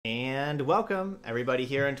And welcome everybody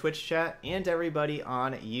here in Twitch chat and everybody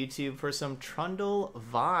on YouTube for some Trundle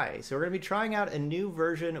Vi. So we're going to be trying out a new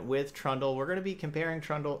version with Trundle. We're going to be comparing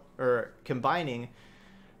Trundle, or combining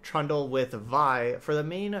Trundle with Vi for the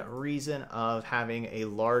main reason of having a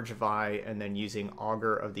large Vi and then using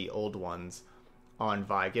Augur of the old ones on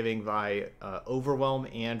Vi, giving Vi overwhelm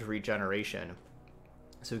and regeneration.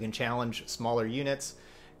 So we can challenge smaller units,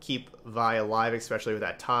 keep Vi alive, especially with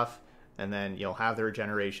that tough, and then you'll have the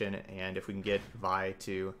regeneration. And if we can get Vi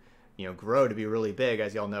to, grow to be really big,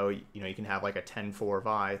 as y'all know, you can have like a 10-4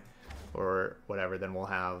 Vi or whatever, then we'll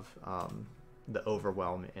have the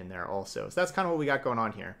overwhelm in there also. So that's kind of what we got going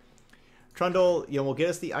on here. Trundle, will get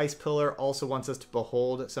us the Ice Pillar, also wants us to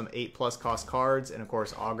behold some 8+ cost cards, and of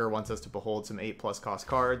course Augur wants us to behold some 8+ cost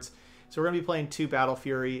cards. So we're going to be playing 2 Battle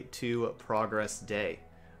Fury, 2 Progress Day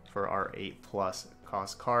for our 8+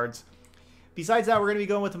 cost cards. Besides that, we're going to be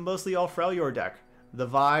going with mostly all Freljord deck. The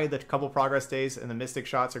Vi, the couple Progress Days, and the Mystic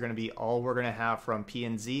Shots are going to be all we're going to have from P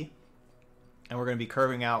and Z. And we're going to be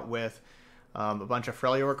curving out with a bunch of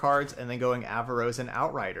Freljord cards, and then going Avaros and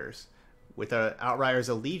Outriders. With a Outriders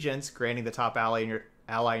Allegiance, granting the top ally in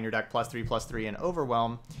your deck +3/+3 and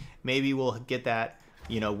Overwhelm, maybe we'll get that,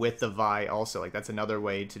 with the Vi also. Like, that's another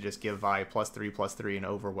way to just give Vi +3/+3 and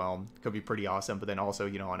Overwhelm. Could be pretty awesome. But then also,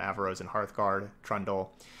 on Avaros and Hearthguard,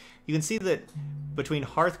 Trundle. You can see that between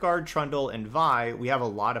Hearthguard, Trundle, and Vi, we have a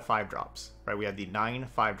lot of 5-drops, right? We have the 9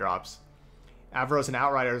 5-drops. Avaros and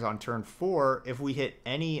Outriders on turn 4, if we hit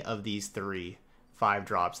any of these 3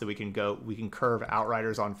 5-drops, that we can curve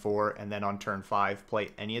Outriders on 4, and then on turn 5,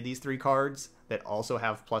 play any of these 3 cards that also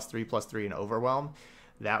have +3/+3 and Overwhelm.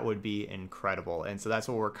 That would be incredible. And so that's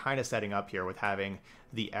what we're kind of setting up here with having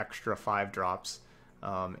the extra 5-drops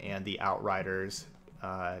and the Outriders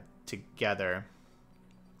together.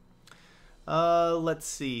 Let's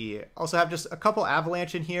see. Also have just a couple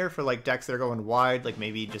Avalanche in here for like decks that are going wide, like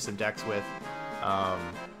maybe just some decks with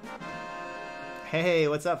hey,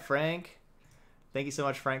 what's up, Frank? Thank you so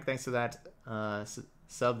much, Frank. Thanks for that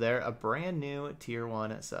sub there. A brand new tier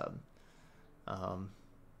 1 sub.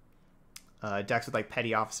 Decks with like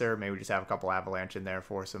Petty Officer, maybe we just have a couple Avalanche in there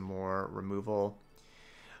for some more removal.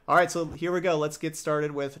 Alright, so here we go. Let's get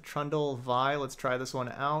started with Trundle Vi. Let's try this one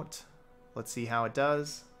out. Let's see how it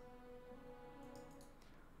does.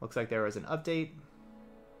 Looks like there was an update.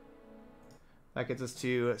 That gets us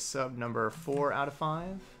to sub number 4 out of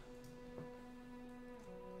 5.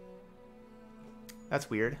 That's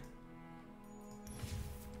weird.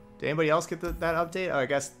 Did anybody else get that update? Oh, I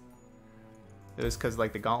guess it was because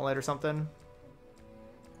like the gauntlet or something.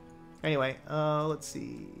 Anyway, let's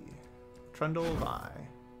see. Trundle Vi.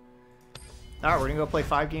 Alright, we're going to go play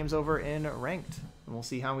 5 games over in Ranked. And we'll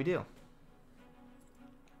see how we do.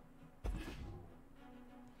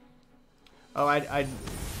 Oh, I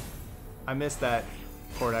missed that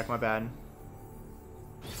core deck, my bad.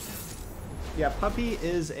 Yeah, Puppy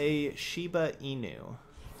is a Shiba Inu.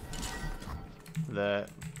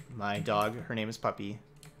 My dog, her name is Puppy.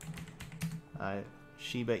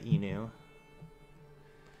 Shiba Inu.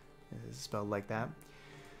 It's spelled like that.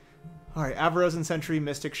 Alright, Avaros and Sentry,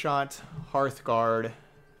 Mystic Shot, Hearthguard.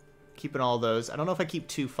 Keeping all those. I don't know if I keep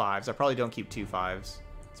 2 5s. I probably don't keep 2 5s.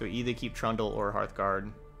 So either keep Trundle or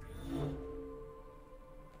Hearthguard.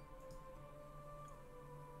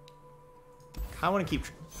 I want to keep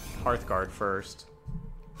Hearthguard first.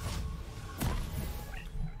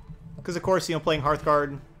 Because, of course, playing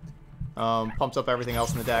Hearthguard pumps up everything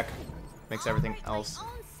else in the deck. Makes everything else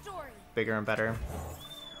bigger and better.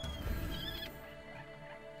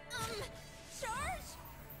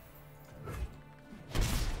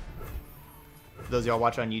 For those of y'all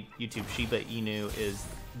watch on YouTube, Shiba Inu is...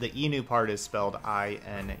 The Inu part is spelled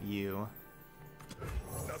I-N-U.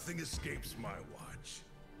 Nothing escapes my watch.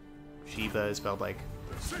 Shiba is spelled like,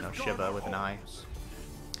 Shiba with an I.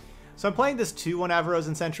 So I'm playing this 2-1 Avaros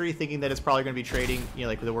and Sentry, thinking that it's probably going to be trading,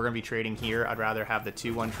 like that we're going to be trading here. I'd rather have the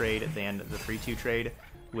 2-1 trade than the 3-2 trade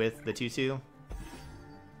with the 2-2.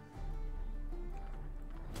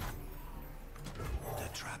 The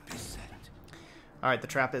trap is set. Alright, the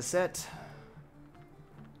trap is set.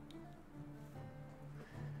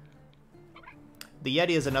 The Yeti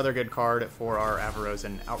is another good card for our Avaros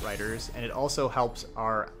and Outriders, and it also helps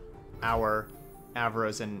our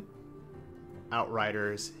Avaros and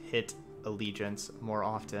Outriders hit Allegiance more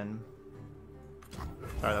often.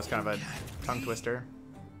 Alright, that's kind of a tongue twister.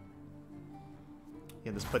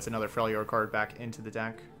 Yeah, this puts another Freljord card back into the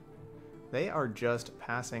deck. They are just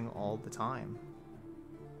passing all the time.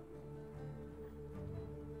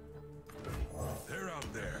 They're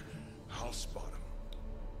out there. I'll spot them.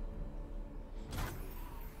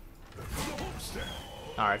 From the homestead.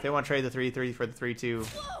 Alright, if they want to trade the 3-3 for the 3-2,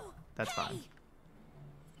 that's fine.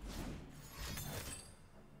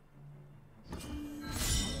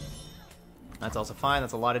 That's also fine.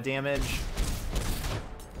 That's a lot of damage.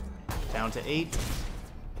 Down to 8.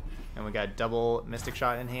 And we got double Mystic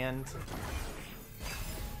Shot in hand.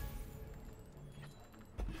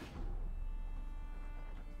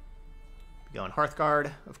 Going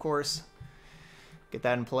Hearthguard, of course. Get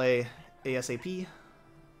that in play ASAP.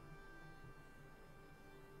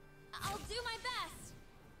 I'll do my best.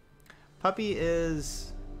 Puppy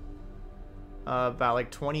is about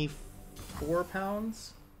like 24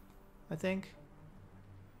 pounds, I think.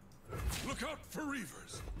 Look out for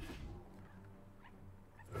reavers.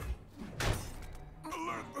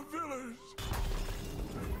 Alert the village.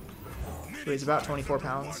 So he's about 24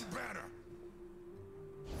 pounds.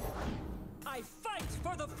 I fight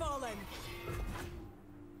for the fallen.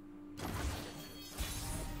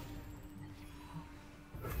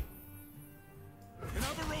 In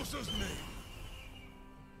Avarosa's name.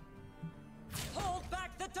 Hold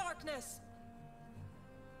back the darkness.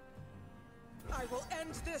 I will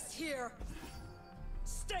end this here.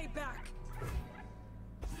 Stay back.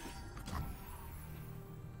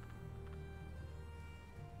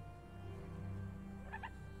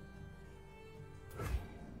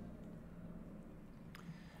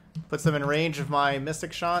 Puts them in range of my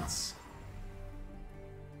Mystic Shots.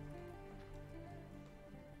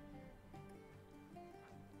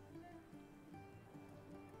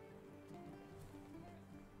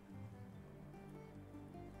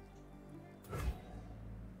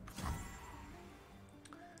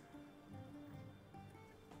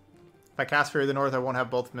 If I cast Fury of the North, I won't have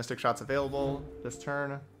both Mystic Shots available this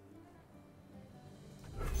turn.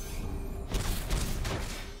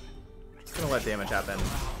 Just gonna let damage happen.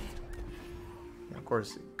 Of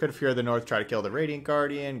course, could Fury of the North try to kill the Radiant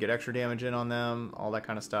Guardian, get extra damage in on them, all that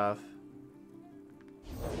kind of stuff.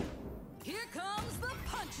 Here comes the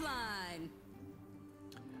punchline.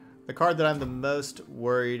 The card that I'm the most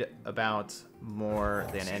worried about more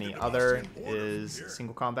than any other is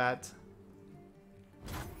Single Combat.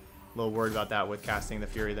 A little worried about that with casting the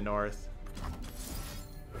Fury of the North.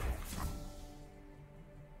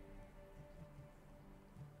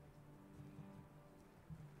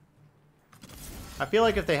 I feel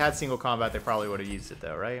like if they had Single Combat, they probably would have used it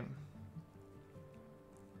though, right?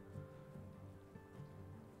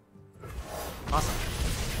 Awesome.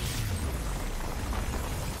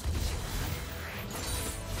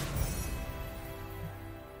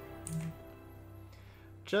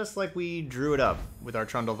 Just like we drew it up with our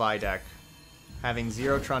Trundle Vi deck. Having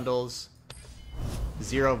 0 Trundles,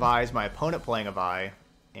 0 Vis, my opponent playing a Vi,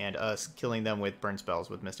 and us killing them with burn spells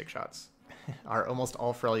with Mystic Shots. Our almost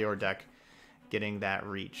all Freljord deck getting that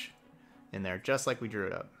reach in there, just like we drew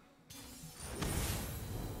it up.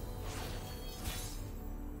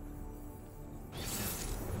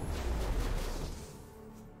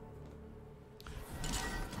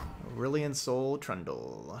 Aurelian Soul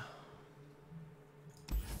Trundle.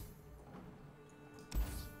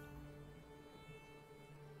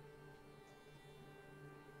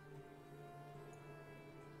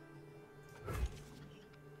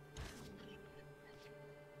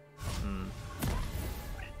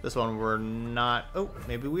 This one we're not... Oh,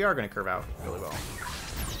 maybe we are going to curve out really well.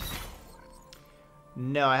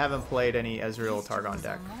 No, I haven't played any Ezreal Targon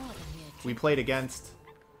deck. We played against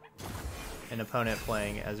an opponent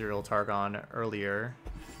playing Ezreal Targon earlier.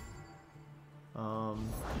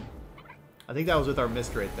 I think that was with our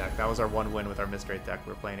Mistwraith deck. That was our one win with our Mistwraith deck.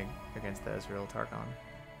 We were playing against the Ezreal Targon.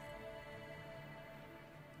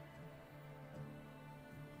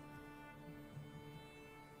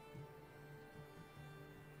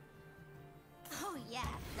 Oh yeah,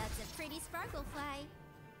 that's a pretty sparkle fly.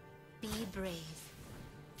 Be brave.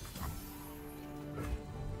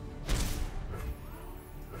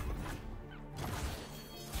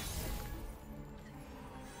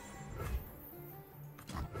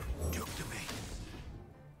 Took to me.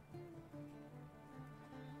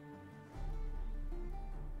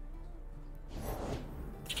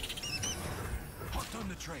 Hot on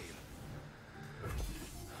the trail.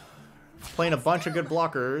 Playing a bunch of good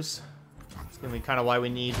blockers. It's gonna be kind of why we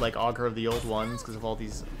need like Augur of the Old Ones, because of all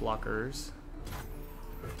these blockers.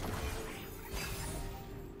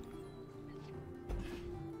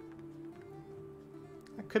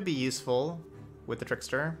 That could be useful with the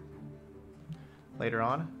Trickster later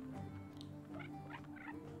on.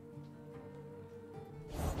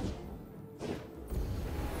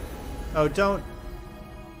 Oh, don't...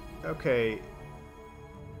 Okay.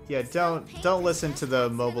 Yeah, don't listen to the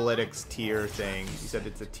Mobilytics tier thing. You said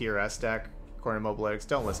it's a tier S deck, according to Mobilytics.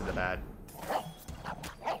 Don't listen to that.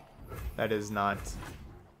 That is not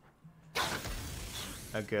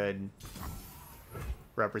a good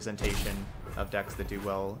representation of decks that do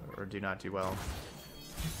well or do not do well.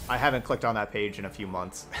 I haven't clicked on that page in a few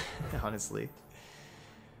months, honestly.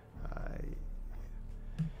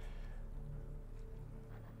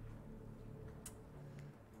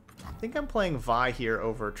 I think I'm playing Vi here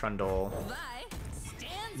over Trundle.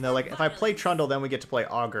 No, like, if I play Trundle, then we get to play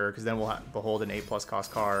Augur, because then we'll behold an 8+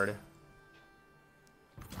 cost card.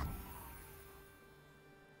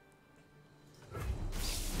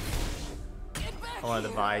 I wanted the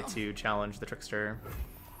Vi to challenge the Trickster.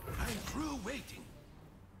 I'm through waiting.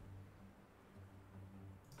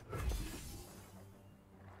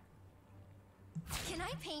 Can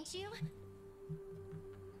I paint you?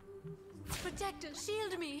 Protect and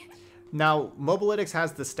shield me. Now, Mobalytics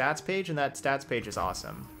has the stats page, and that stats page is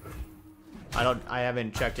awesome. I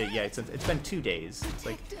haven't checked it yet. It's been 2 days. It's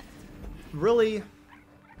like, really?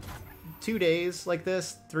 2 days like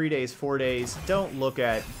this? 3 days, 4 days? Don't look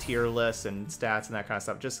at tier lists and stats and that kind of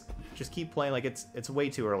stuff. Just keep playing. Like, it's way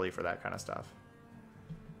too early for that kind of stuff.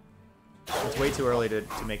 It's way too early to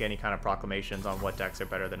make any kind of proclamations on what decks are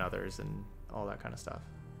better than others and all that kind of stuff.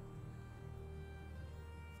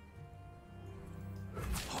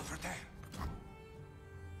 Over there.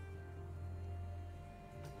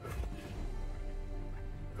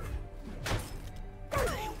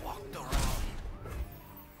 They walked around.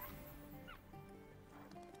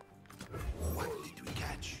 What did we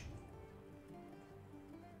catch?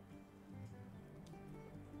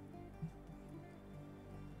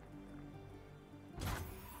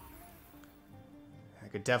 I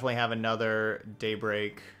could definitely have another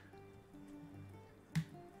Daybreak.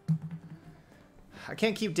 I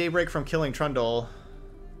can't keep Daybreak from killing Trundle.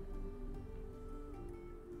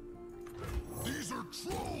 These are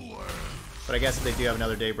troll lands. But I guess if they do have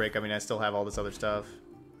another Daybreak, I mean, I still have all this other stuff,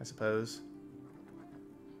 I suppose.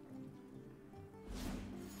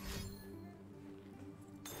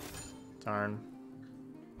 Darn.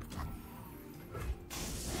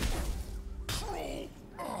 Troll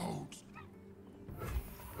out.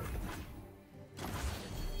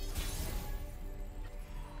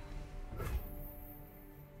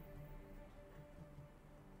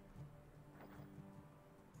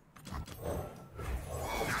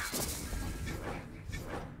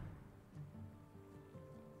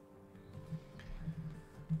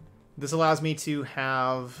 This allows me to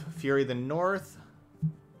have Fury the North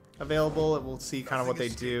available. We'll see kind of what they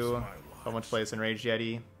do. If I want to play this Enraged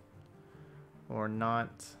Yeti or not.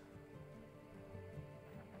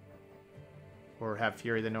 Or have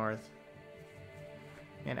Fury the North.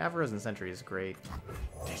 And Avarosan Sentry is great.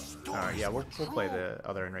 Alright, yeah, we'll play the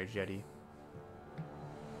other Enraged Yeti.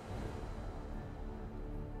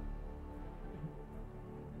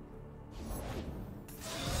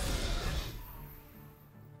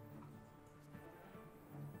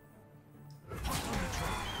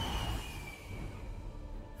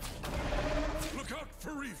 Look out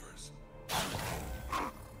for Reavers.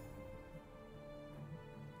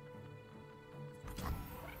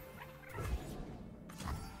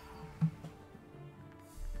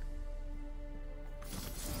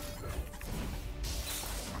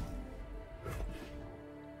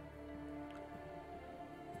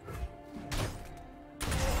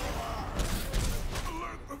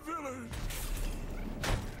 Alert the village.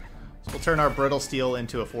 So we'll turn our Brittle Steel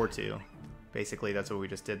into a 4/2. Basically, that's what we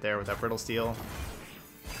just did there with that Brittle Steel.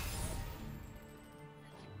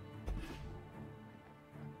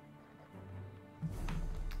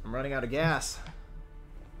 I'm running out of gas.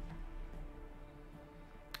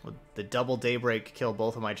 Will the double Daybreak kill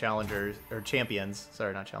both of my challengers, or champions?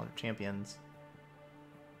 Sorry, not challenger, champions.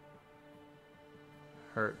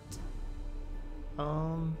 Hurt.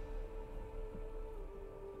 I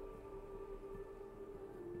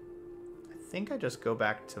think I just go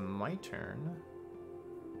back to my turn.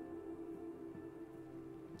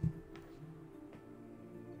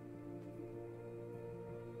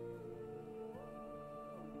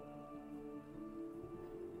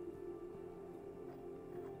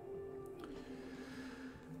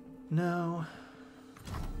 No.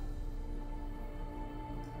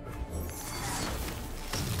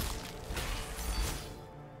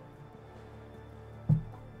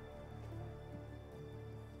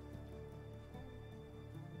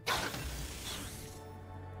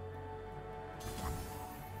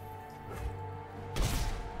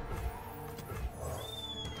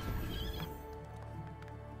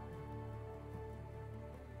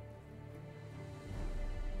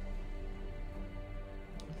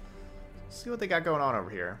 See what they got going on over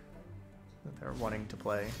here that they're wanting to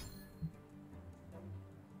play.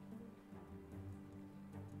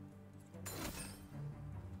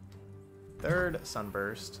 third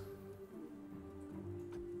Sunburst.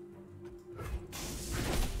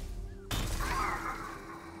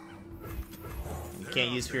 You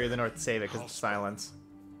can't use Fury of the North to save it because it's silence.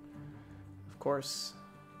 Of course.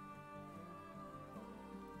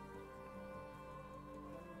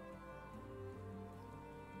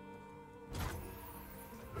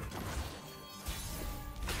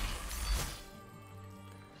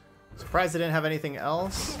 Surprised I didn't have anything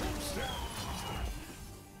else.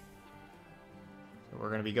 So we're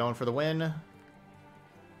going to be going for the win.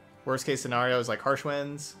 Worst case scenario is like Harsh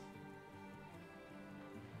Winds.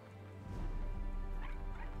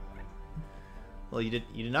 Well, you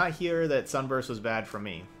did not hear that Sunburst was bad from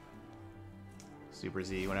me. Super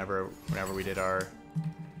Z, whenever we did our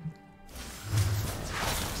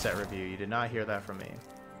set review, you did not hear that from me.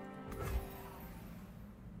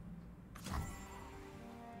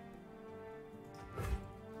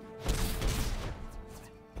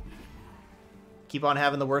 Keep on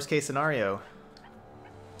having the worst case scenario.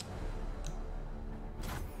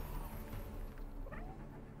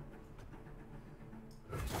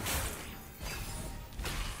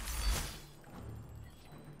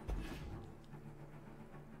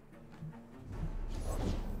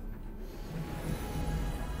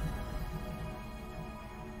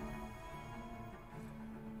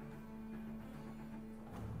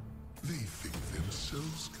 They think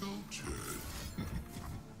themselves cultured.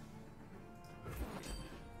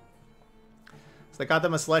 So I got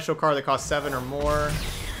them a Celestial card that costs 7 or more.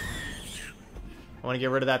 I want to get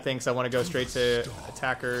rid of that thing, so I want to go straight to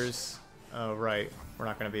attackers. Oh, right. We're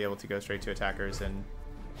not going to be able to go straight to attackers and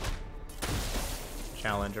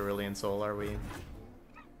challenge Aurelion Soul, are we?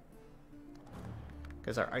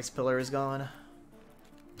 Because our Ice Pillar is gone.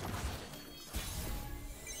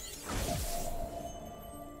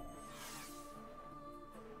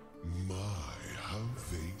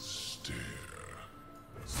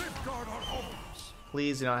 Safeguard our homes.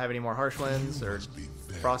 Please do not have any more Harsh Winds or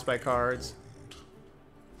Frostbite cards.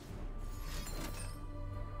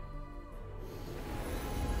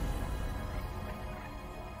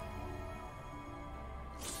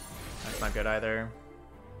 That's not good either.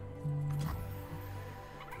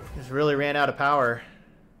 Just really ran out of power.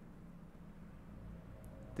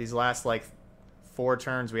 These last like 4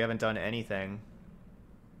 turns we haven't done anything.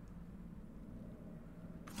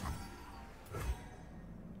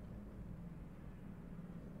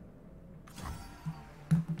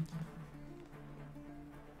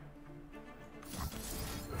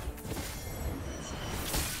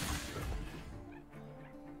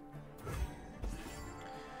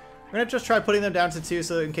 We're gonna just try putting them down to 2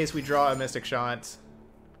 so in case we draw a Mystic Shot.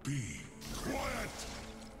 Be quiet.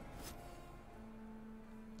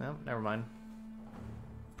 No, never mind.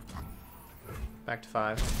 Back to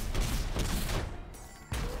 5.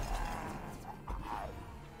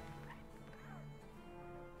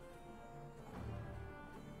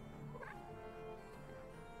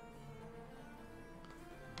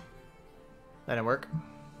 That didn't work.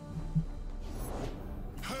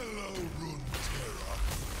 Hello,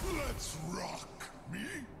 Runeterra. Let's rock. Me?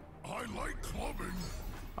 I like clubbing.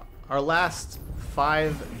 Our last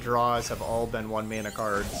 5 draws have all been 1 mana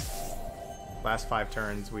cards. Last 5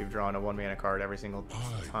 turns, we've drawn a 1 mana card every single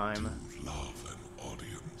time. I do love an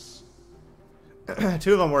audience.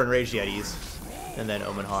 2 of them were Enraged Yetis, and then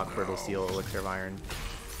Omen Hawk, Brittle Steel, Elixir of Iron.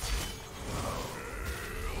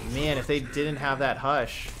 Man, if they didn't have that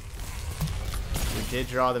Hush, we did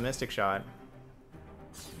draw the Mystic Shot.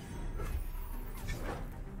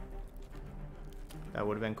 That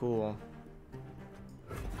would have been cool.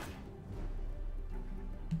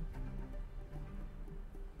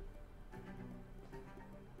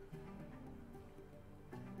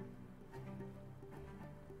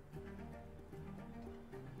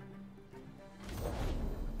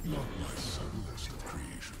 Not my subtlest of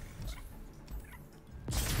creations.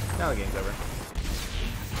 Now the game's over.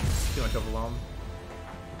 Too much overwhelm.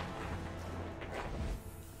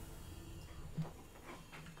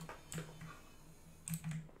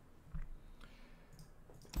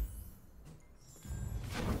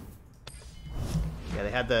 Yeah, they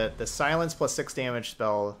had the silence plus 6 damage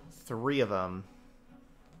spell, 3 of them.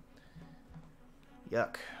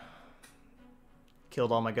 Yuck.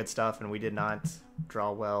 Killed all my good stuff, and we did not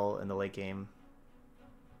draw well in the late game.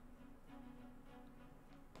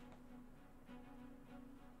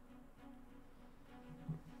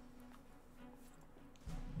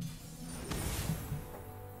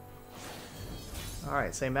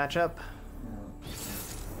 Alright, same matchup.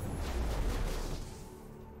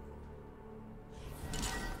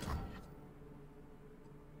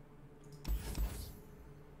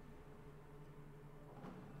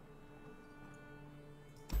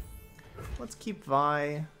 let's keep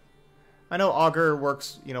Vi. I know Augur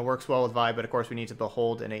works well with Vi, but of course we need to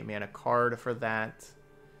behold an 8-mana card for that.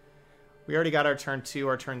 We already got our turn 2,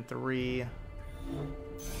 our turn 3.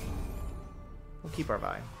 We'll keep our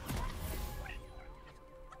Vi.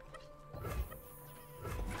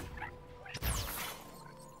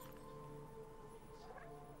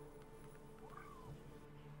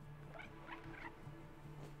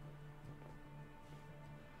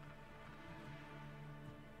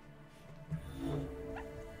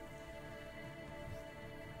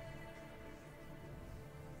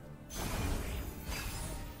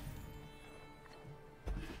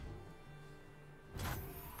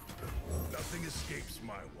 Nothing escapes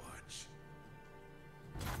my watch.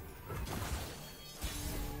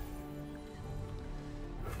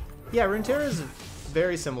 Yeah, Runeterra is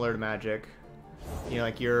very similar to Magic. You know,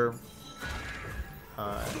 like you're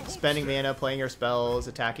spending mana, playing your spells,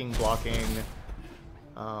 attacking, blocking,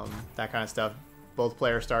 that kind of stuff. Both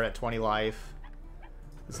players start at 20 life.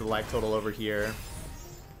 This is the life total over here.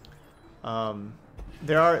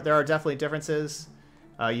 There are definitely differences.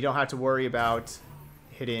 You don't have to worry about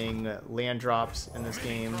hitting land drops in this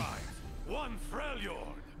game. One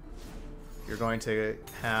Freljord. You're going to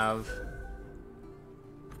have just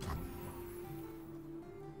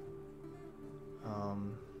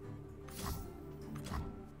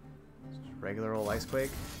regular old Ice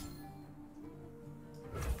Quake.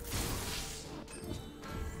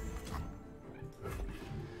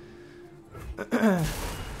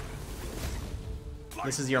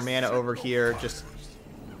 This is your mana over here. Just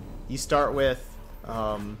you start with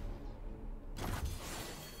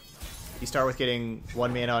getting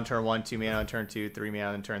 1 mana on turn 1, 2 mana on turn 2, 3 mana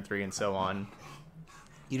on turn 3, and so on.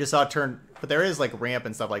 You just saw but there is like ramp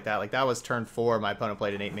and stuff like that. Like that was turn 4. My opponent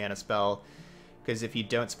played an 8 mana spell, because if you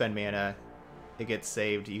don't spend mana, it gets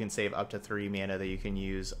saved. You can save up to 3 mana that you can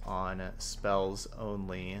use on spells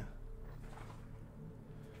only.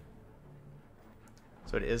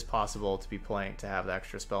 So it is possible to have the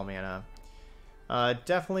extra spell mana.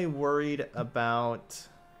 Definitely worried about.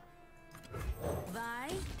 Vi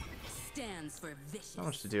stands for vicious. Not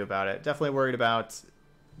much to do about it. Definitely worried about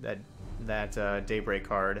that Daybreak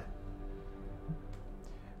card.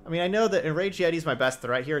 I mean, I know that Enraged Yeti is my best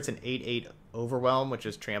threat here. It's an 8/8 Overwhelm, which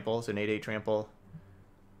is trample. So an 8/8 trample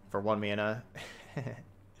for 1 mana.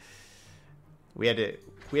 we had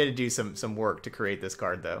to do some work to create this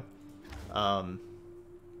card though.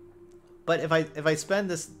 But if I spend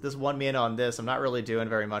this 1 mana on this, I'm not really doing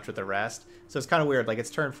very much with the rest. So it's kind of weird. Like it's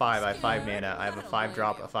turn 5, I have 5 mana. I have a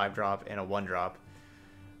 5-drop, a 5-drop, and a 1-drop.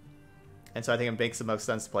 And so I think it makes the most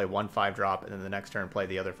sense to play 1 5-drop, and then the next turn play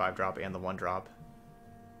the other 5-drop and the 1-drop.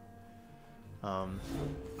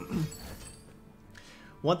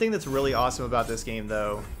 One thing that's really awesome about this game,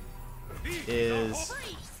 though, is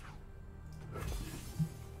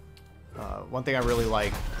one thing I really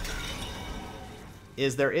like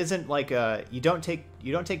is there isn't like a you don't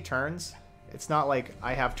take turns. It's not like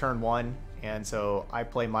I have turn 1 and so I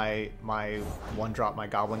play my 1-drop, my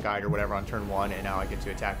Goblin Guide or whatever on turn 1, and now I get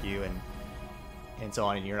to attack you and so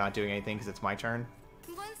on, and you're not doing anything because it's my turn.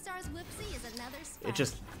 One star's Whipsy is another spell. It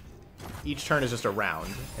just each turn is just a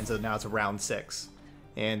round, and so now it's round 6,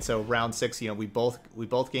 and so round 6, you know, we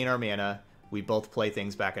both gain our mana, we both play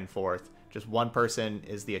things back and forth. Just one person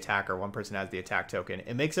is the attacker, one person has the attack token.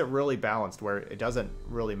 It makes it really balanced where it doesn't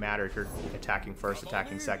really matter if you're attacking first,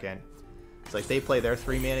 attacking second. It's like they play their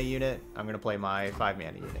 3 mana unit, I'm going to play my 5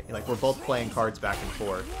 mana unit. Like we're both playing cards back and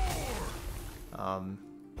forth.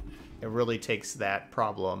 It really takes that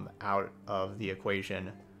problem out of the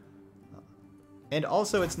equation. And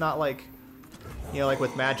also it's not like, you know, like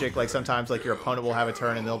with Magic, like sometimes like your opponent will have a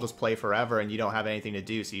turn and they'll just play forever and you don't have anything to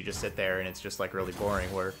do, so you just sit there and it's just like really boring,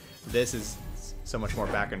 where this is so much more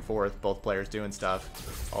back and forth, both players doing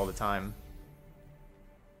stuff all the time.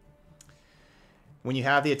 When you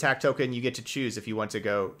have the attack token, you get to choose if you want to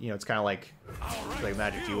go, you know, it's kind of like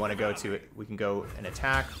Magic. Do you want to go to it? We can go and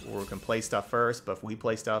attack, or we can play stuff first, but if we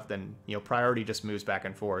play stuff, then, you know, priority just moves back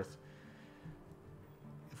and forth.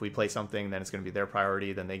 If we play something, then it's going to be their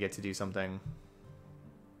priority, then they get to do something.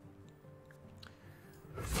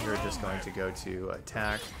 We're just going to go to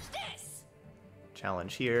attack.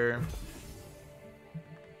 Challenge here.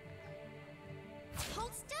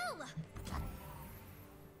 Hold still.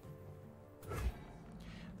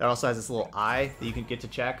 That also has this little eye that you can get to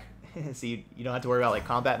check. So you don't have to worry about like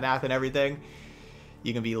combat math and everything.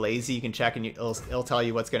 You can be lazy, you can check, and it'll tell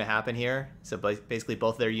you what's going to happen here. So basically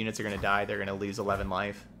both their units are going to die. They're going to lose 11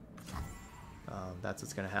 life. That's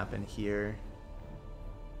what's going to happen here.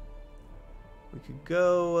 We could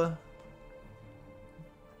go...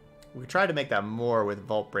 We could try to make that more with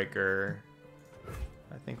Vault Breaker.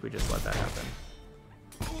 I think we just let that happen.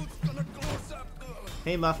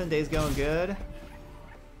 Hey Muffin, day's going good.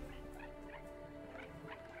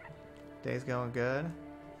 Day's going good.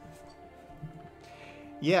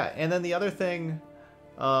 Yeah, and then the other thing,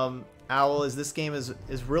 Owl, is this game is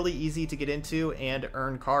really easy to get into and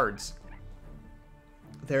earn cards.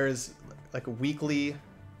 There's like a weekly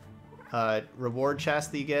reward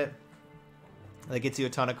chest that you get that gets you a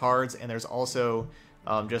ton of cards, and there's also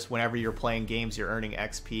just whenever you're playing games, you're earning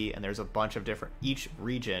XP, and there's a bunch of different... Each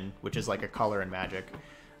region, which is like a color in Magic,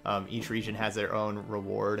 each region has their own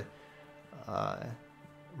reward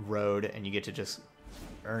road, and you get to just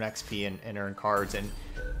earn XP and earn cards, and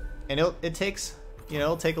it takes, you know,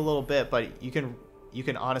 it'll take a little bit, but you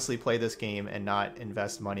can honestly play this game and not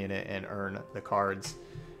invest money in it and earn the cards.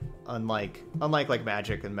 Unlike like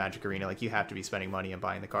Magic and Magic Arena, like you have to be spending money and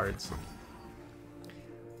buying the cards.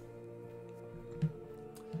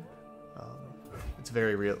 It's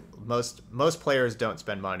very real. Most players don't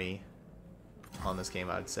spend money on this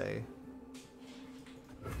game, I would say.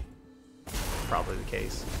 Probably the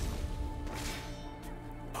case.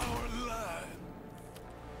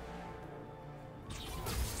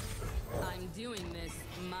 I'm doing this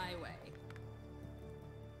my way.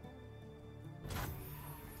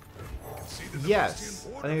 Yes,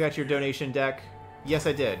 I think I got your donation deck. Yes,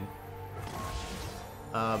 I did.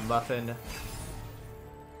 Muffin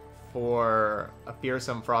for a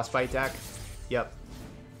fearsome frostbite deck. Yep.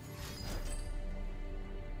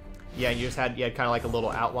 Yeah, you had kind of like a little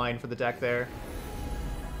outline for the deck there.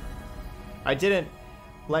 I didn't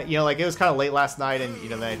let, you know, like it was kind of late last night, and you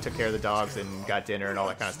know, then I took care of the dogs and got dinner and all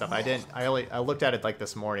that kind of stuff. I looked at it like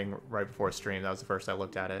this morning right before stream. That was the first I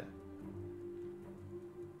looked at it.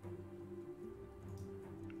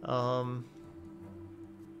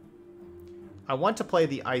 I want to play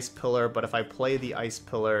the Ice Pillar, but if I play the Ice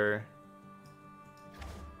Pillar,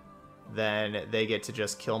 then they get to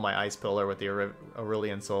just kill my Ice Pillar with the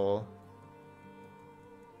Aurelian Soul.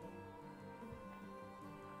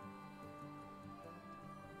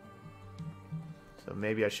 So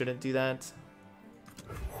maybe I shouldn't do that.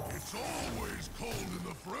 It's always cold in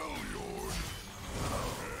the Freljord.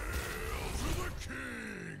 Hail to the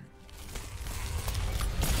king!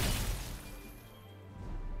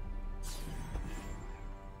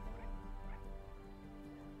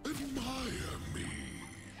 Admire me.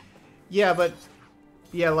 Yeah, but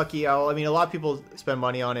yeah, Lucky Owl. I mean, a lot of people spend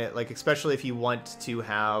money on it, like especially if you want to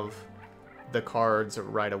have the cards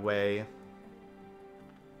right away.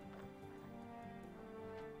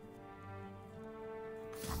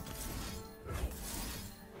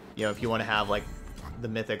 You know, if you want to have like the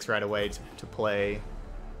mythics right away to play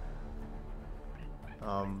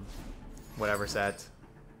whatever set.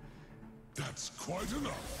 That's quite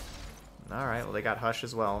enough. All right, well they got Hush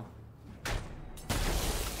as well.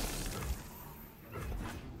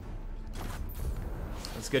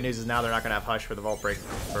 What's good news is now they're not going to have Hush for the Vault Break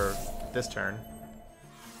for this turn.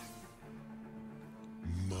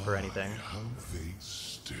 For anything. How they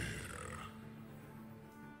stare.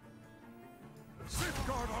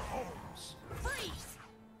 Safeguard our homes. Freeze!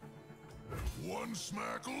 One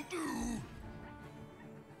smack'll do.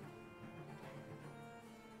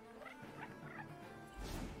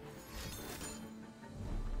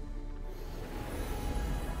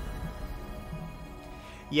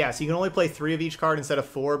 Yeah, so you can only play 3 of each card instead of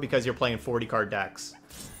 4 because you're playing 40 card decks,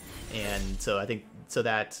 and so I think so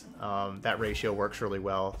that that ratio works really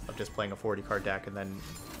well of just playing a 40 card deck and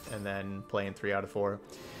then playing 3 out of 4.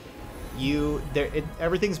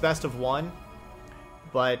 Everything's best of 1,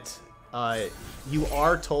 but you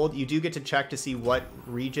are told, you do get to check to see what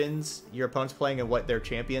regions your opponent's playing and what their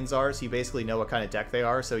champions are, so you basically know what kind of deck they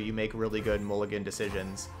are, so you make really good mulligan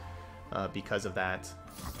decisions because of that.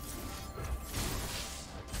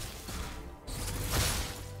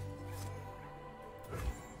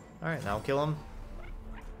 Alright, now I'll kill him.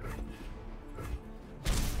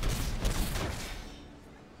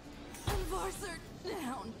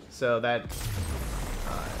 So that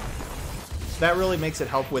really makes it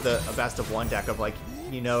help with a best of 1 deck of like,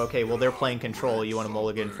 you know, okay, well they're playing control, you want to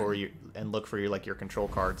mulligan for you and look for your like your control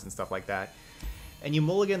cards and stuff like that. And you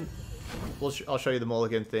mulligan, I'll show you the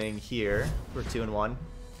mulligan thing here for 2 and 1.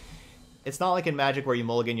 It's not like in Magic where you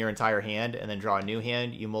mulligan your entire hand and then draw a new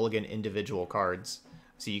hand. You mulligan individual cards.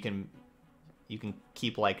 So you can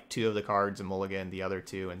keep like 2 of the cards and mulligan the other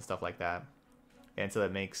 2 and stuff like that. And so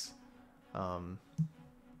that makes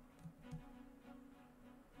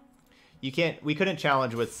we couldn't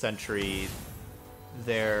challenge with Sentry.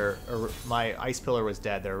 My Ice Pillar was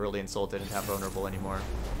dead. They're really insulted and have vulnerable anymore.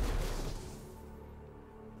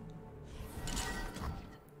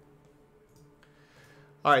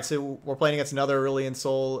 Alright, so we're playing against another Aurelion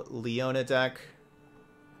Soul Leona deck.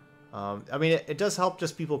 I mean, it does help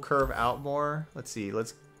just people curve out more. Let's see.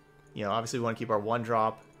 Let's, you know, obviously we want to keep our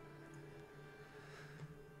 1-drop.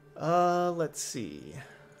 Let's see.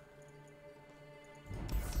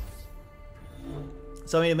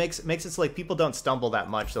 So I mean, it makes it so like people don't stumble that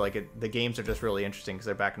much. So like the games are just really interesting because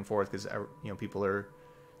they're back and forth because you know people are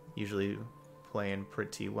usually playing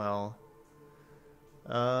pretty well.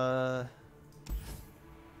 I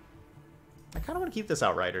kind of want to keep this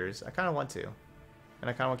Outriders. I kind of want to, and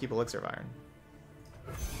I kind of want to keep Elixir of Iron.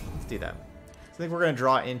 Let's do that. So I think we're going to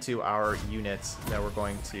draw into our units that we're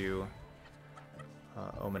going to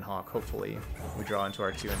Omen Hawk. Hopefully, we draw into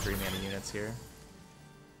our 2 and 3 mana units here.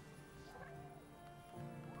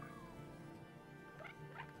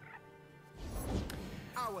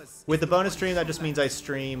 With the bonus stream, that just means I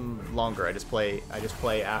stream longer. I just play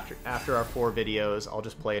after our 4 videos. I'll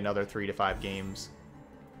just play another 3 to 5 games.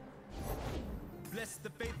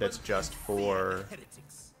 That's just for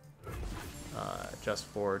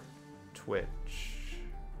Twitch.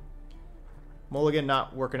 Mulligan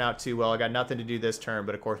not working out too well. I got nothing to do this turn,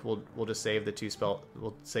 but of course we'll just save the 2 spell.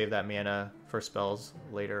 We'll save that mana for spells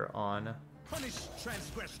later on. Punish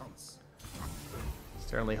transgressions.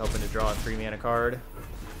 Certainly hoping to draw a 3 mana card.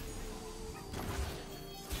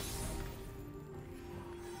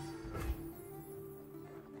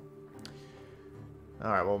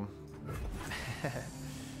 Alright, well...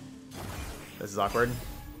 this is awkward.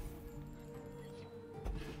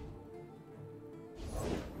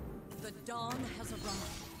 The dawn has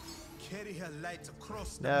arrived. Carry her light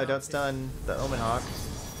across the No, don't mountain. stun the Omen Hawk.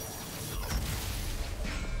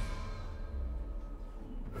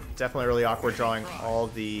 Definitely really awkward drawing all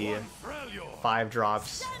the 5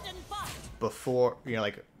 drops before, you know,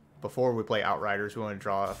 like before we play Outriders. We want to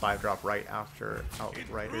draw a 5-drop right after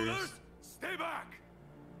Outriders. Stay back.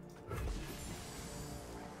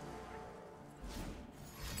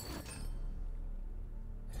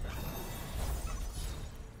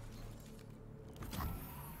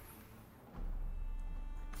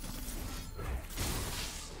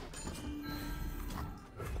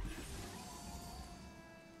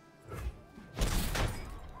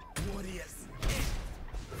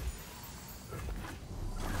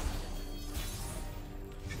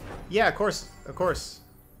 Yeah, of course,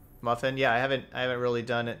 Muffin. Yeah, I haven't really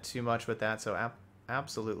done it too much with that, so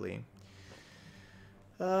absolutely.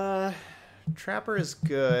 Trapper is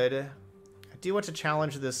good. I do want to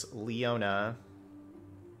challenge this Leona.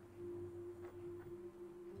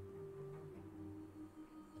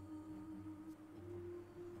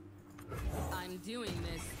 I'm doing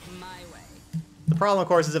this my way. The problem, of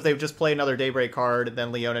course, is if they just play another Daybreak card,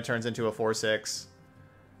 then Leona turns into a 4/6.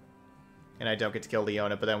 And I don't get to kill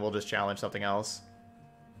Leona, but then we'll just challenge something else.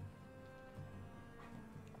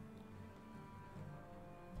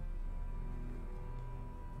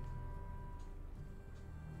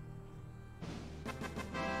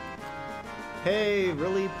 Hey,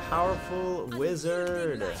 really powerful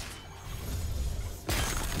wizard.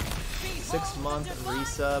 6-month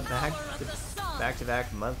resub,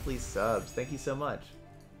 back-to-back monthly subs. Thank you so much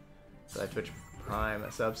for that Twitch Prime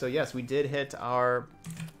sub. So yes, we did hit our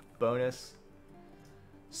bonus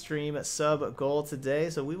stream sub goal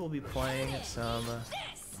today, so we will be playing some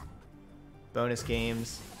bonus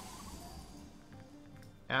games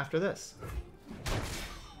after this.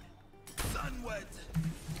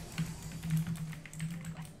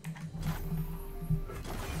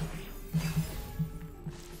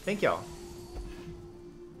 Thank y'all.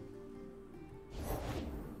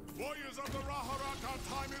 Warriors of the Raharat, our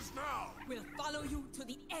time is now. We'll follow you to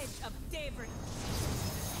the edge of daybreak.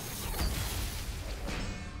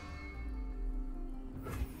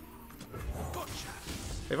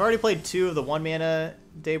 They've already played 2 of the 1-mana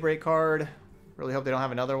Daybreak card. Really hope they don't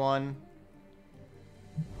have another one.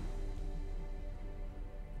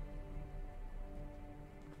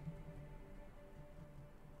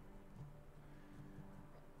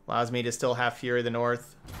 Allows me to still have Fury of the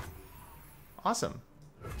North. Awesome.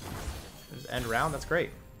 Just end round, that's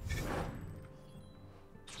great.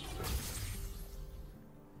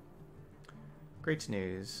 Great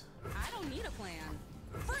news. I don't need a plan.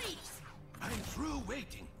 Freeze! I'm through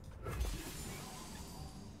waiting.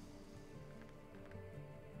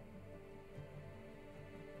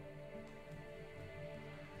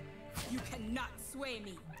 You cannot sway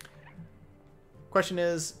me. Question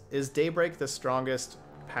is Daybreak the strongest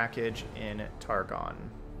package in Targon?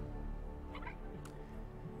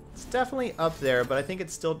 It's definitely up there, but I think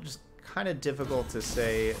it's still just kind of difficult to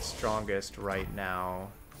say strongest right now.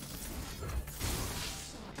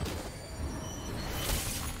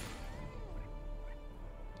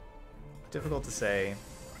 Difficult to say.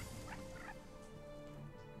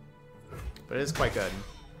 But it is quite good.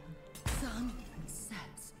 Sun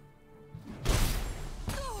sets.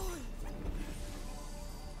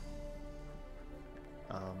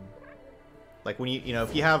 Like when you know,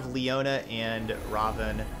 if you have Leona and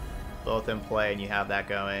Raven both in play and you have that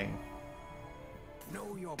going,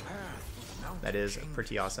 Know your path. that is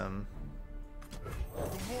pretty awesome. The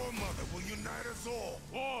War Mother will unite us all.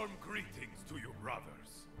 Warm greetings to you, brothers.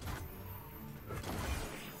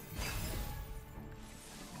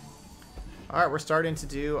 Alright, we're starting to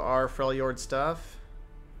do our Freljord stuff.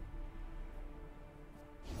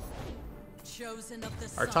 Chosen of the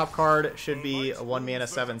Our sun. top card should be a 1 mana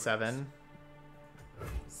 7/7.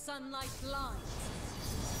 Sunlight blinds.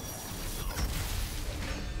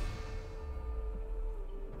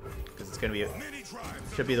 Because it's going to be Many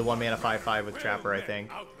tribes should be the 1 mana 5/5 with Trapper, I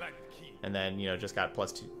think. outland key. And then, you know, just got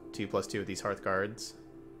 +2/+2 with these Hearth cards.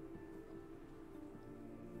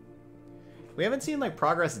 We haven't seen, like,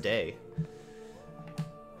 Progress Day.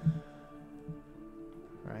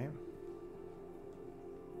 Right?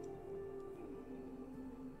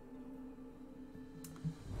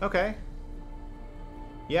 Okay.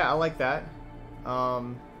 Yeah, I like that.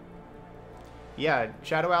 Yeah,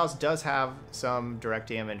 Shadow Owls does have some direct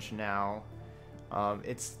damage now.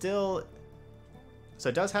 It's still... So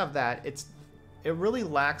it does have that. It really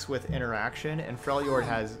lacks with interaction, and Freljord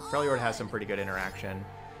has some pretty good interaction.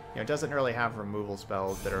 You know, it doesn't really have removal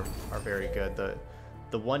spells that are very good.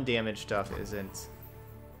 The 1 damage stuff isn't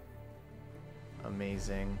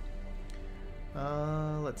amazing.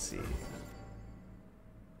 Let's see.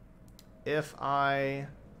 If I...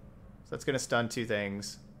 So that's going to stun 2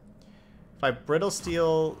 things. If I Brittle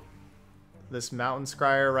Steel this Mountain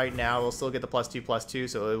Scryer right now, we'll still get the +2/+2,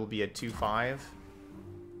 so it will be a 2/5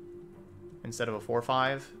 instead of a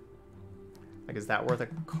 4/5. Like, is that worth a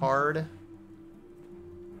card?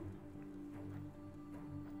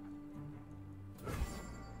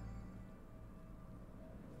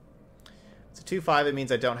 It's a 2/5, it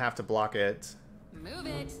means I don't have to block it. Move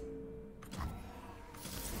it.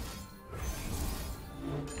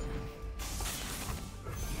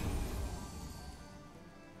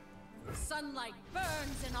 Sunlight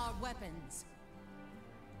burns in our weapons.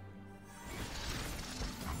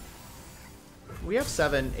 We have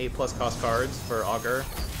 7 8+ cost cards for Augur.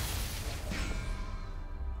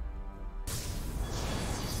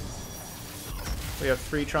 We have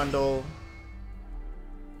 3 Trundle.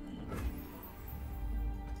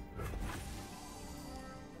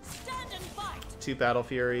 Stand and fight. 2 Battle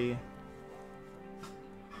Fury.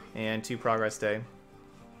 And 2 Progress Day.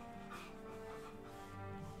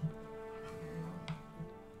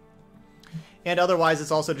 And otherwise,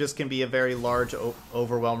 it's also just can be a very large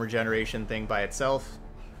overwhelm regeneration thing by itself.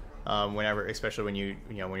 Whenever, especially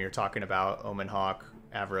when when you're talking about Omen Hawk,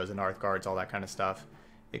 Avaros, and Hearthguards, all that kind of stuff,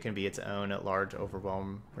 it can be its own large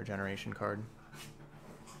overwhelm regeneration card.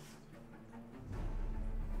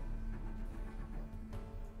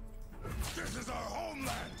 This is our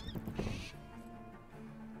homeland.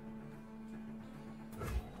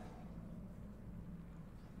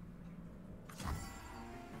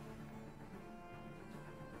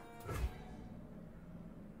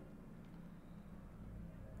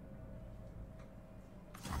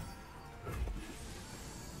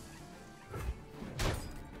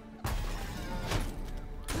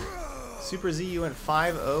 Super Z, you went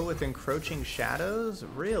 5-0 with Encroaching Shadows?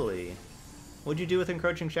 Really? What'd you do with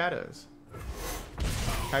Encroaching Shadows?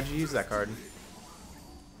 How'd you use that card?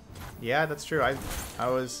 Yeah, that's true. I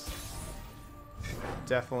was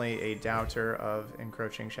definitely a doubter of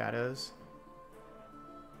Encroaching Shadows.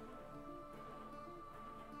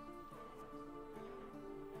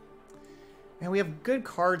 Man, we have good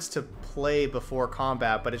cards to play before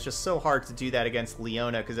combat, but it's just so hard to do that against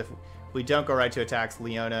Leona, because if we don't go right to attacks,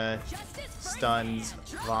 Leona stuns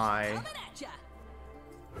Vi. Coming at ya.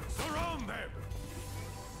 Surround them.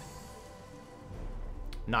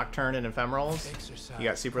 Nocturne and Ephemerals. You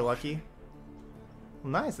got super lucky.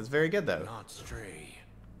 Nice, that's very good though. Not stray.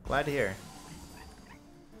 Glad to hear.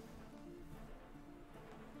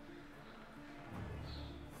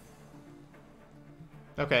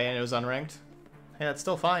 Okay, and it was unranked. Hey, that's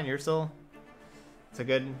still fine. You're still... It's a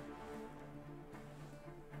good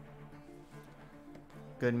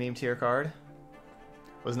meme tier card.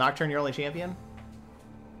 Was Nocturne your only champion?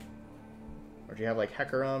 Or do you have like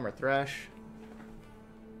Hecarim or Thresh?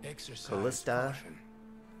 Exercise Callista. caution.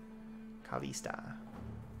 Kalista.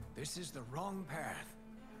 This is the wrong path.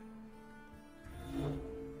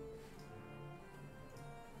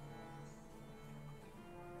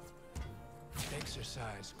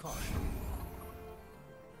 Exercise caution.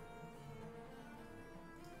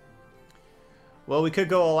 Well, we could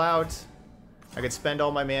go all out. I could spend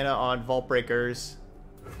all my mana on Vault Breakers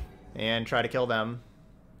and try to kill them.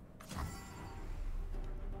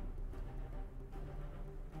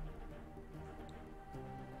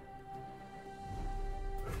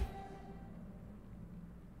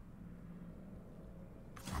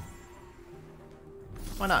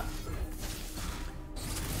 Why not?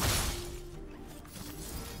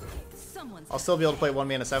 I'll still be able to play 1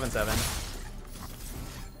 mana 7/7.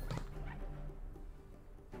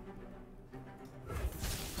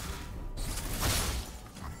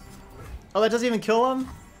 Oh, that doesn't even kill him?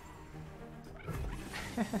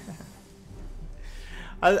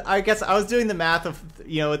 I guess I was doing the math of,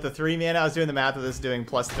 you know, with the 3 mana, I was doing the math of this doing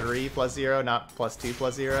 +3/+0, not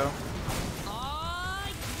 +2/+0.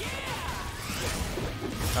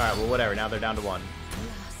 Alright, well, whatever. Now they're down to 1.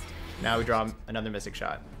 Now we draw another Mystic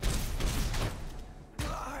Shot.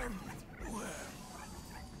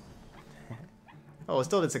 Oh, it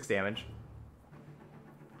still did 6 damage.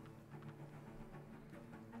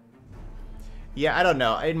 Yeah, I don't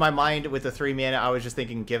know. In my mind, with the 3 mana, I was just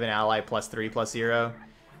thinking give an ally +3/+0.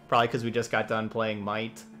 Probably because we just got done playing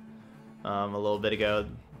Might a little bit ago.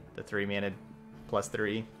 The 3 mana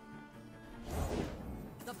 +3.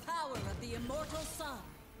 The power of the immortal sun.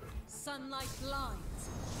 Sunlight blinds.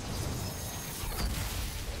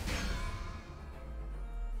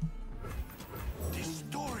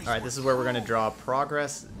 Alright, this is where we're going to draw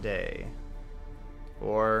Progress Day.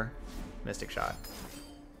 Or Mystic Shot.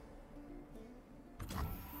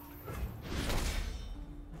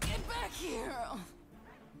 Get back here!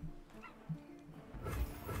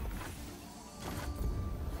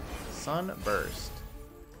 Sunburst.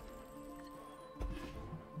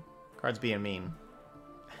 Card's being mean.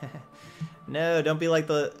 No, don't be like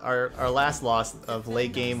our last loss of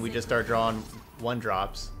late game. We just start drawing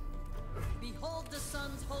 1-drops. Behold the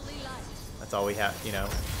sun's holy light. That's all we have, you know.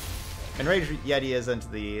 And Rage Yeti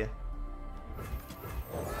isn't the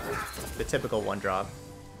typical 1-drop.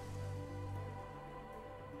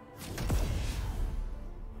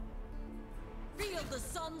 Feel the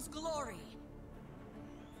sun's glory.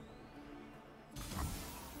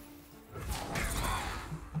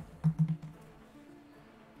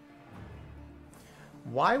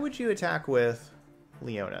 Why would you attack with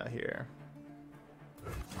Leona here?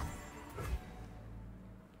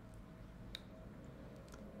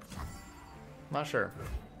 Not sure.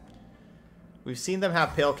 We've seen them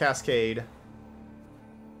have Pale Cascade.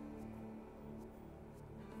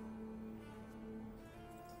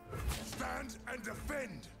 Stand and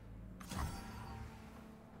defend.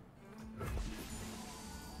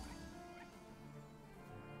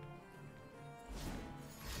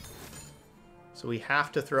 So we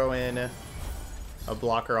have to throw in a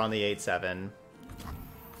blocker on the 8/7.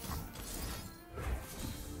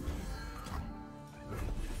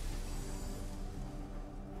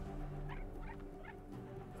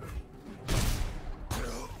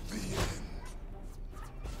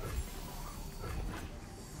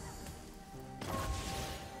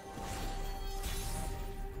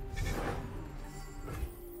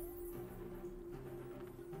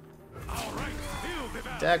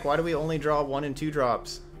 Deck, why do we only draw 1 and 2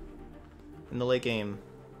 drops in the late game?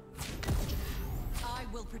 I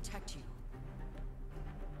will protect you.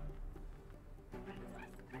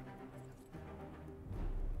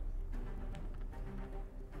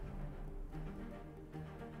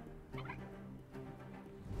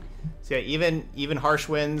 So yeah, even harsh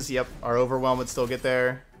winds, yep, our overwhelm would still get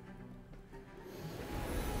there.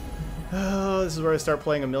 Oh, this is where I start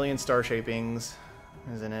playing a million star shapings,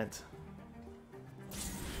 isn't it?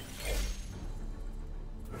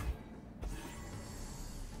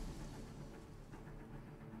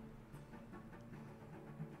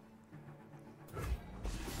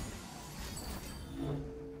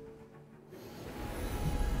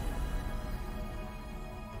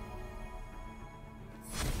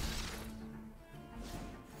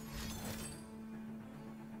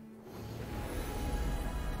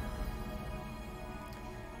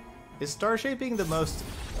 Is Star Shaping the most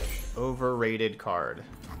overrated card?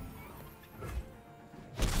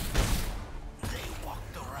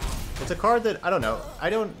 It's a card that I don't know. I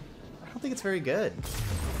don't think it's very good.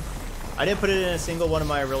 I didn't put it in a single one of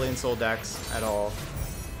my Aurelion Soul decks at all.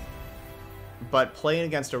 But playing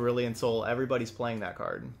against Aurelion Soul, everybody's playing that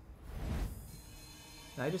card.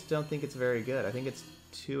 I just don't think it's very good. I think it's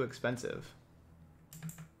too expensive.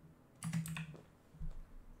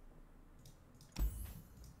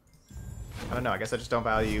 I don't know, I guess I just don't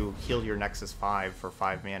value Heal Your Nexus 5 for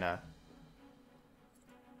 5 mana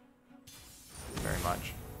very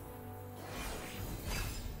much.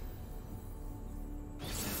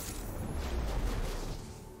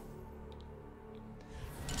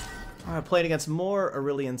 Playing against more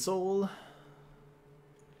Aurelian Soul.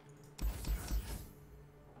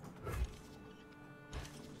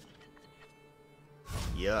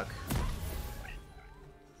 Yuck.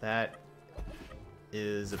 That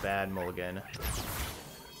is a bad mulligan.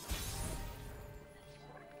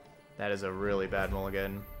 That is a really bad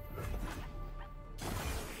mulligan.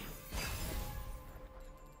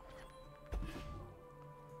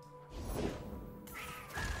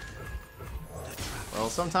 Well,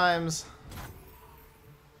 sometimes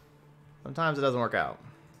it doesn't work out.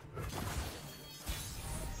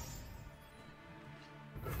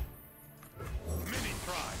 Many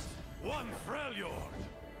tribes, one Freljord.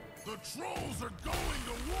 The trolls are going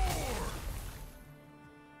to war.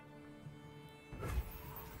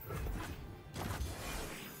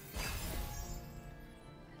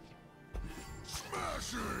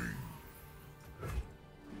 Smashing.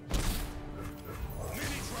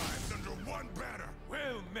 Many tribes under one banner.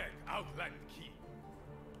 Well met, Outland Key.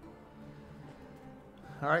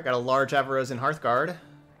 Alright, got a large Avaros in Hearthguard.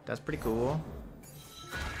 That's pretty cool.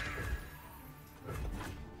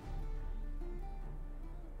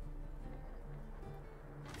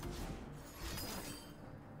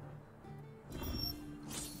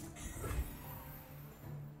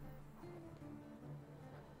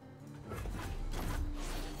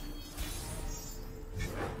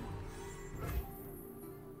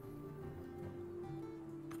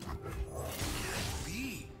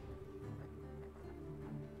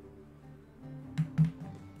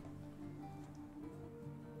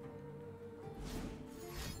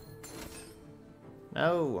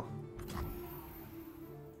 No.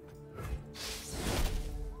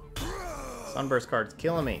 Sunburst card's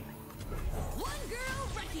killing me. One girl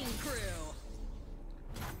wrecking crew.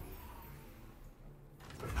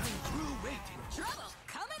 I'm through waiting. Trouble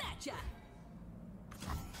coming at ya.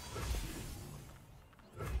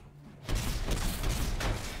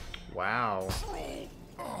 Wow. Troll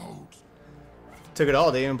out. Took it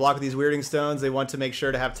all. They even block these weirding stones. They want to make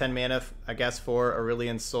sure to have 10 mana, I guess, for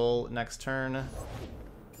Aurelian Soul next turn.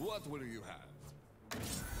 What will you have?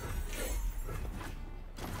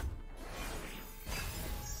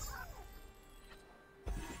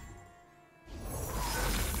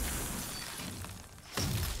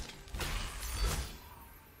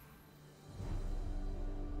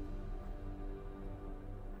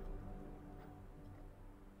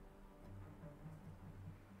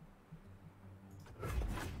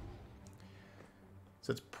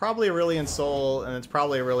 So it's probably Aurelian Soul, and it's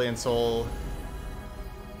probably Aurelian Soul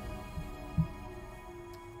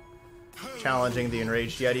challenging the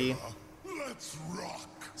Enraged Yeti. Let's rock.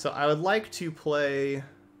 So I would like to play...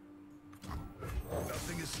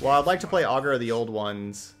 Nothing is Well, I'd like to play Augur of the old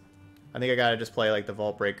ones. I think I gotta just play, like, the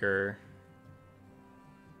Vault Breaker.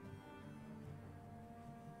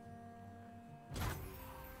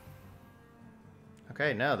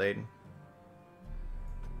 Okay, no, they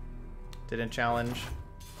didn't challenge.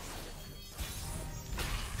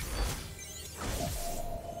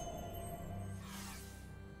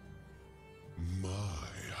 My,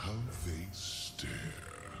 how they stare.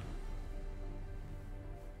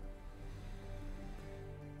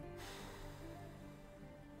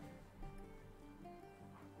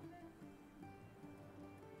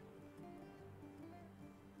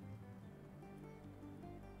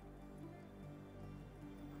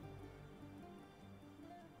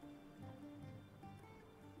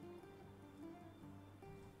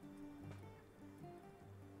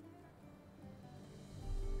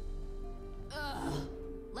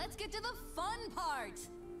 Let's get to the fun part.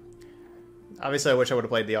 Obviously, I wish I would have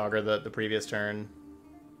played the Augur the previous turn.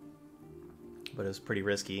 But it was pretty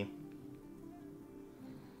risky.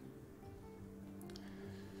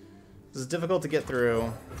 This is difficult to get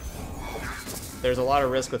through. There's a lot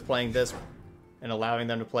of risk with playing this and allowing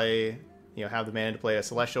them to play, you know, have the mana to play a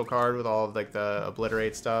Celestial card with all of, like, the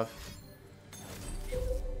Obliterate stuff.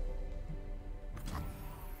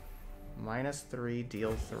 -3,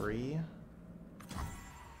 deal 3.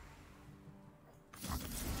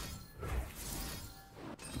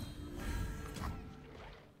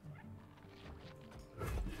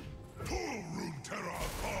 Pull Runeterra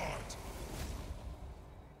apart.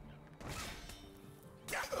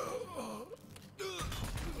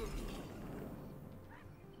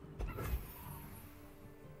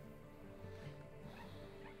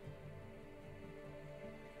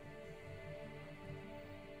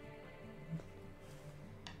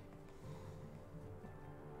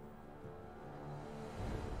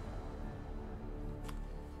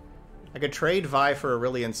 I could trade Vi for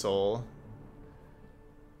Aurelian Soul,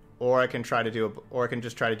 or I can try to do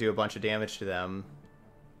just try to do a bunch of damage to them.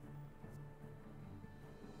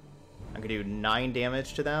 I could do 9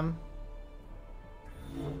 damage to them.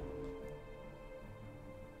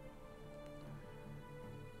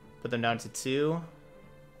 Put them down to 2.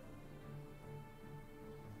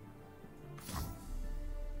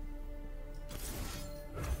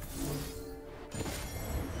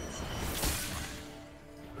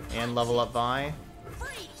 And level up Vi.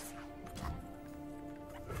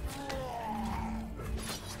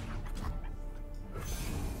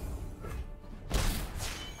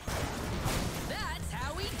 That's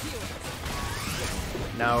how we do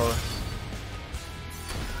it. Now,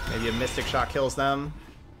 maybe a Mystic Shot kills them.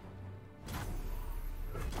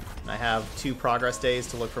 I have 2 progress days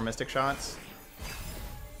to look for Mystic Shots.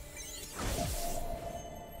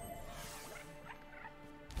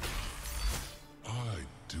 I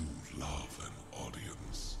do love an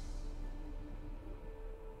audience.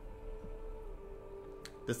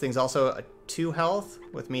 This thing's also a 2 health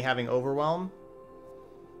with me having Overwhelm.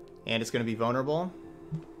 And it's going to be vulnerable.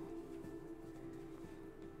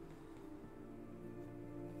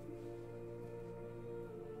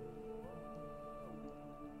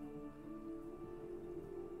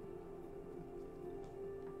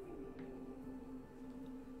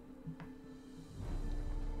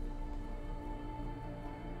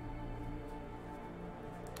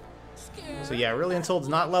 So yeah, Aurelion Soul's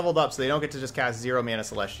not leveled up, so they don't get to just cast 0 mana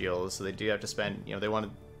Celestials. So they do have to spend, you know, they want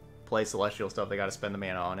to play Celestial stuff, they got to spend the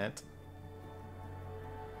mana on it.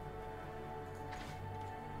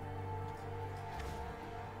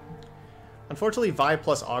 Unfortunately, Vi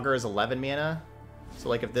plus Augur is 11 mana. So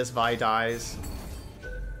like if this Vi dies...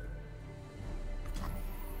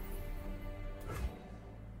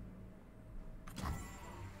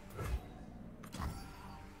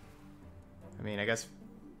 I mean, I guess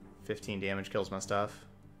 15 damage kills my stuff.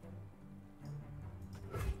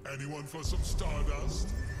 Anyone for some Stardust?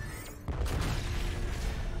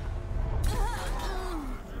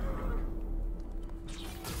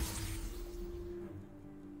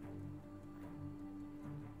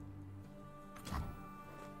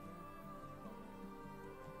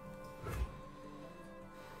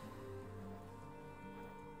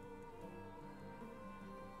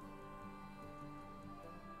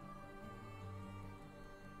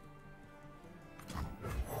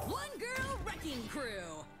 One girl wrecking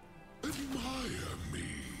crew. Admire me.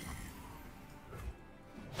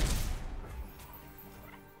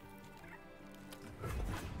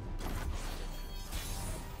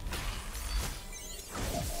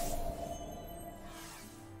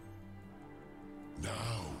 Now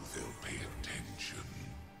they'll pay attention.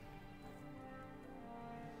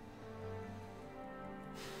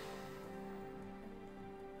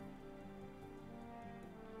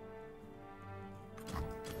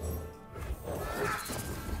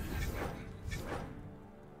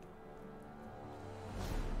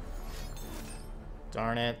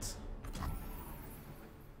 Darn it.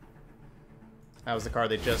 That was the card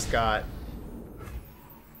they just got.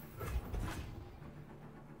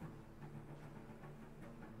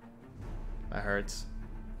 That hurts.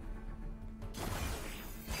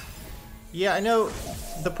 Yeah, I know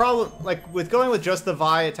the problem, like, with going with just the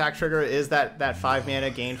Vi attack trigger is that 5 mana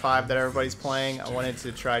gain 5 that everybody's playing. I wanted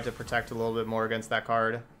to try to protect a little bit more against that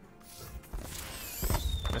card.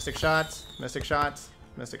 Mystic Shots, Mystic Shots,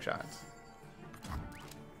 Mystic Shots.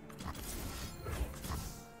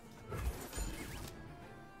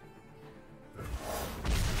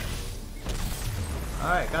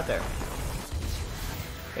 Alright, got there.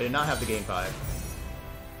 They did not have the gain 5.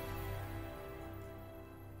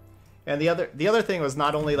 And the other thing was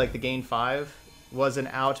not only like the gain 5 was an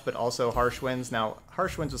out, but also Harsh Winds. Now,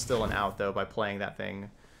 Harsh Winds was still an out though by playing that thing.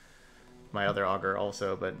 My other Augur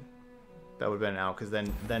also, but that would have been an out because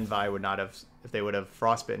then Vi would not have, if they would have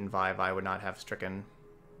frostbitten Vi would not have stricken.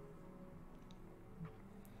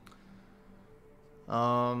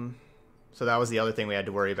 So that was the other thing we had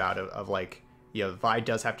to worry about of like, yeah, Vi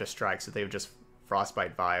does have to strike, so they would just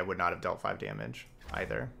frostbite Vi would not have dealt 5 damage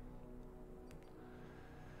either.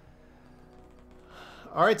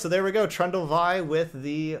 Alright, so there we go. Trundle Vi with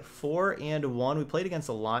the 4-1. We played against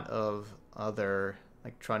a lot of other,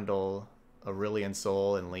 like Trundle, Aurelion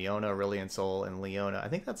Soul, and Leona, Aurelion Soul, and Leona. I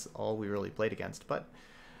think that's all we really played against, but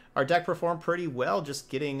our deck performed pretty well, just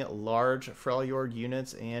getting large Freljord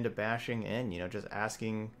units and bashing in, you know, just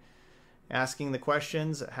asking the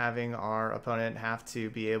questions, having our opponent have to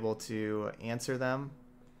be able to answer them.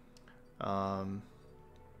 And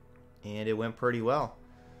it went pretty well.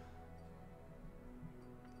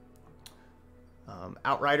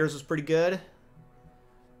 Outriders was pretty good.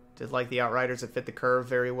 Did like the Outriders that fit the curve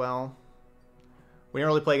very well. We didn't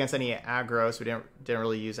really play against any aggro, so we didn't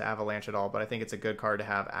really use Avalanche at all, but I think it's a good card to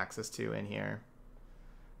have access to in here.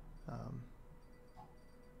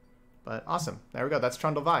 But awesome. There we go. That's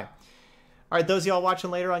Trundle Vi. All right, those of y'all watching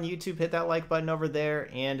later on YouTube, hit that like button over there,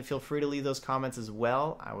 and feel free to leave those comments as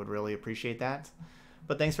well. I would really appreciate that.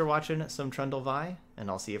 But thanks for watching some Trundle Vi, and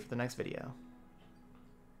I'll see you for the next video.